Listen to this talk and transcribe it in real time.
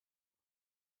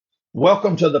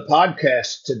Welcome to the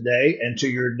podcast today and to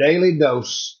your daily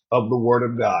dose of the Word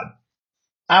of God.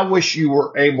 I wish you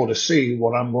were able to see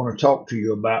what I'm going to talk to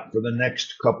you about for the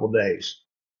next couple days.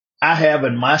 I have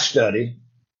in my study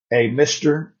a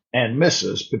Mr. and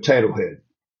Mrs. Potato Head.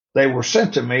 They were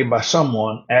sent to me by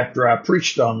someone after I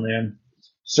preached on them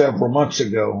several months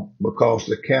ago because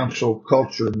the cancel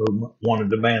culture movement wanted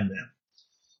to ban them.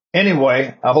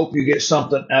 Anyway, I hope you get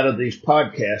something out of these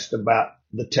podcasts about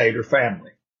the Tater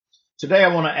family. Today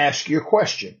I want to ask you a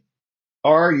question.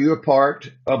 Are you a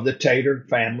part of the Tater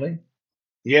family?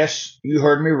 Yes, you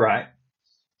heard me right.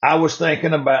 I was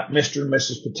thinking about Mr. and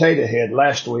Mrs. Potato Head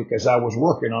last week as I was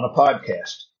working on a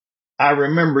podcast. I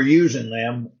remember using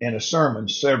them in a sermon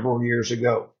several years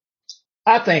ago.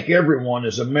 I think everyone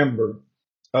is a member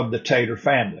of the Tater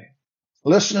family.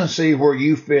 Listen and see where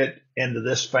you fit into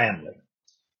this family.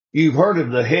 You've heard of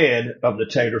the head of the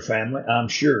Tater family, I'm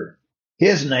sure.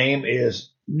 His name is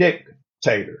Dick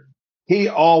Tater. He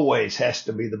always has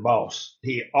to be the boss.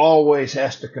 He always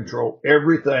has to control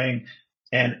everything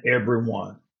and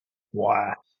everyone.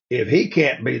 Why? If he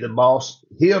can't be the boss,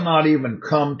 he'll not even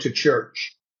come to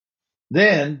church.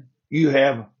 Then you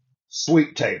have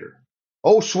Sweet Tater.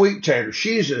 Oh, Sweet Tater,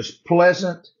 she's as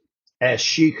pleasant as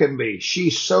she can be.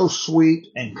 She's so sweet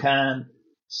and kind.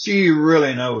 She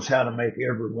really knows how to make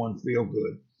everyone feel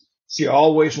good. She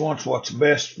always wants what's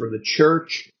best for the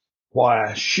church.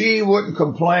 Why, she wouldn't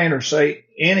complain or say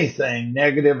anything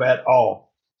negative at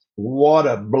all. What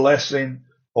a blessing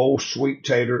old Sweet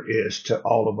Tater is to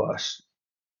all of us.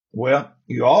 Well,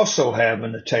 you also have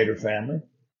in the Tater family,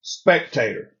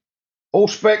 Spectator.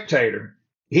 Old Spectator,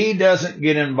 he doesn't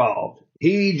get involved.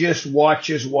 He just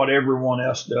watches what everyone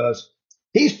else does.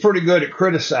 He's pretty good at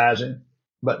criticizing,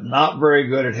 but not very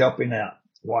good at helping out.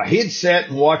 Why, he'd sit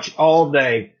and watch all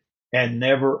day and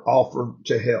never offer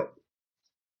to help.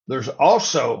 There's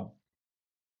also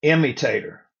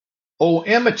Imitator. Oh,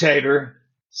 Imitator,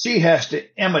 she has to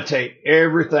imitate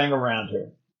everything around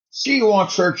her. She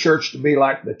wants her church to be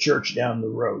like the church down the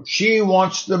road. She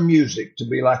wants the music to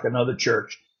be like another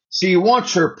church. She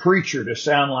wants her preacher to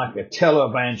sound like a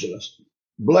televangelist.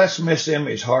 Bless Miss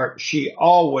Emmy's heart, she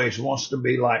always wants to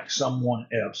be like someone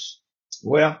else.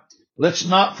 Well, let's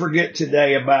not forget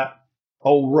today about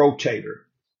old Rotator.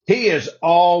 He is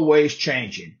always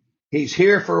changing. He's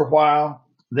here for a while,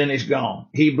 then he's gone.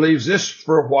 He believes this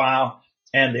for a while,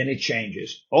 and then he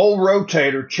changes. Old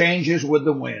Rotator changes with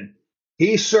the wind.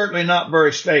 He's certainly not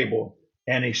very stable,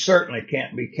 and he certainly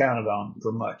can't be counted on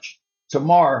for much.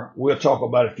 Tomorrow, we'll talk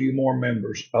about a few more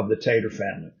members of the Tater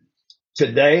family.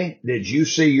 Today, did you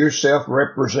see yourself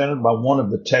represented by one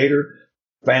of the Tater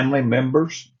family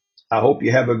members? I hope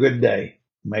you have a good day.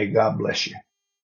 May God bless you.